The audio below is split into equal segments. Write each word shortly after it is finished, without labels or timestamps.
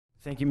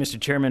Thank you, Mr.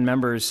 Chairman,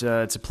 members.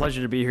 It's a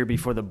pleasure to be here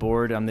before the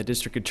board. I'm the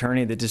district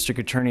attorney. The district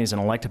attorney is an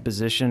elected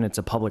position. It's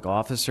a public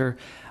officer.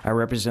 I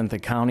represent the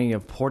county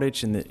of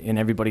Portage and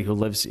everybody who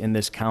lives in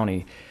this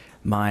county.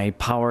 My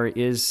power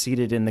is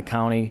seated in the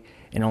county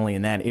and only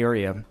in that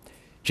area.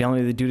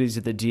 Generally, the duties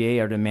of the DA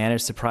are to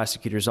manage the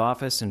prosecutor's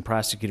office and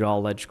prosecute all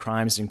alleged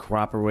crimes in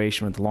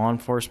cooperation with law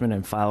enforcement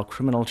and file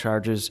criminal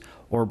charges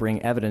or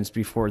bring evidence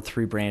before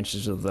 3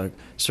 branches of the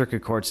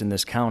circuit courts in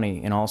this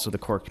county and also the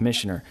court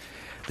commissioner.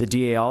 The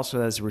DA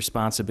also has the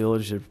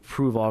responsibility to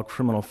approve all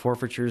criminal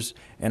forfeitures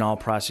and all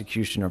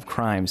prosecution of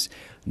crimes.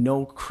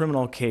 No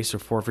criminal case or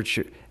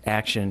forfeiture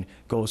action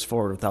goes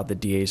forward without the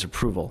DA's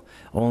approval.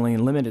 Only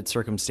in limited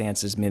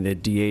circumstances may the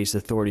DA's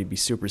authority be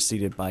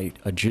superseded by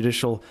a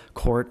judicial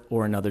court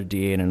or another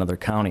DA in another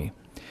county.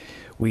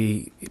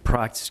 We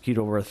prosecute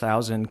over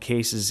 1,000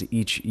 cases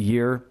each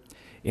year,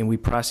 and we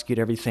prosecute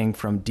everything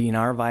from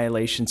DNR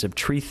violations of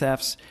tree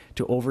thefts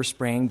to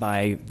overspraying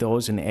by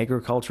those in the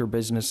agriculture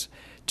business,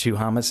 to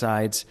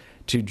homicides,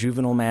 to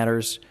juvenile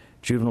matters,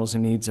 juveniles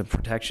in needs of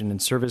protection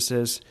and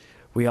services.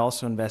 We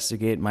also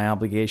investigate my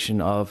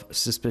obligation of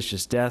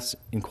suspicious deaths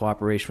in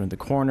cooperation with the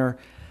coroner.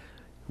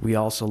 We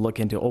also look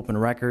into open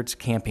records,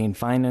 campaign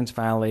finance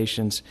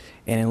violations,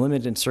 and in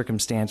limited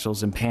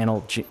circumstantials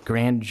impanel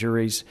grand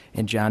juries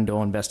and John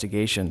Doe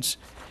investigations.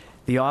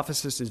 The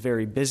office is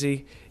very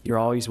busy. You're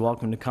always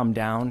welcome to come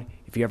down.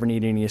 If you ever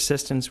need any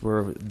assistance,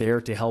 we're there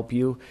to help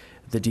you.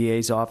 The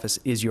DA's office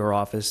is your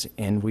office,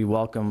 and we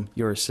welcome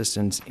your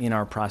assistance in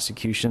our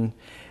prosecution,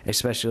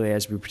 especially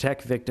as we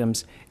protect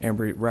victims and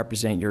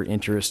represent your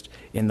interest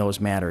in those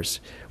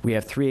matters. We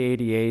have 3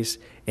 ADAs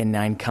and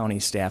 9 county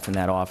staff in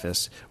that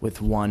office,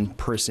 with 1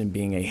 person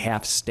being a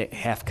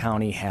half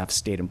county, half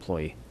state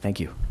employee.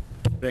 Thank you.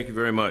 Thank you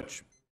very much.